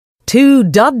Two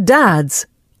Dud Dads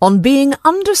on being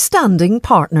understanding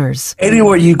partners.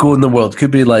 Anywhere you go in the world,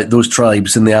 could be like those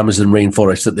tribes in the Amazon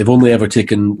rainforest that they've only ever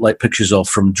taken like pictures of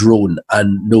from drone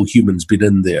and no human's been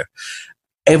in there.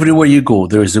 Everywhere you go,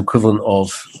 there is the equivalent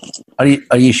of, are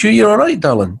you sure you're all right,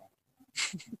 darling?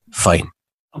 Fine.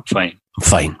 I'm fine. I'm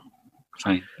fine.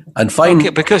 Fine. And fine.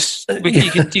 Okay, because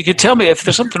you could tell me if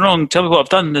there's something wrong, tell me what I've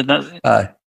done. And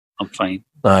Aye. I'm fine.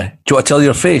 Aye. Do you want to tell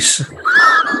your face?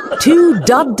 Two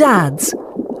Dud Dads,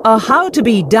 a How to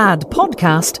Be Dad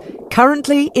podcast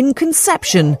currently in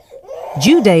conception.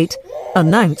 Due date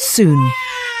announced soon.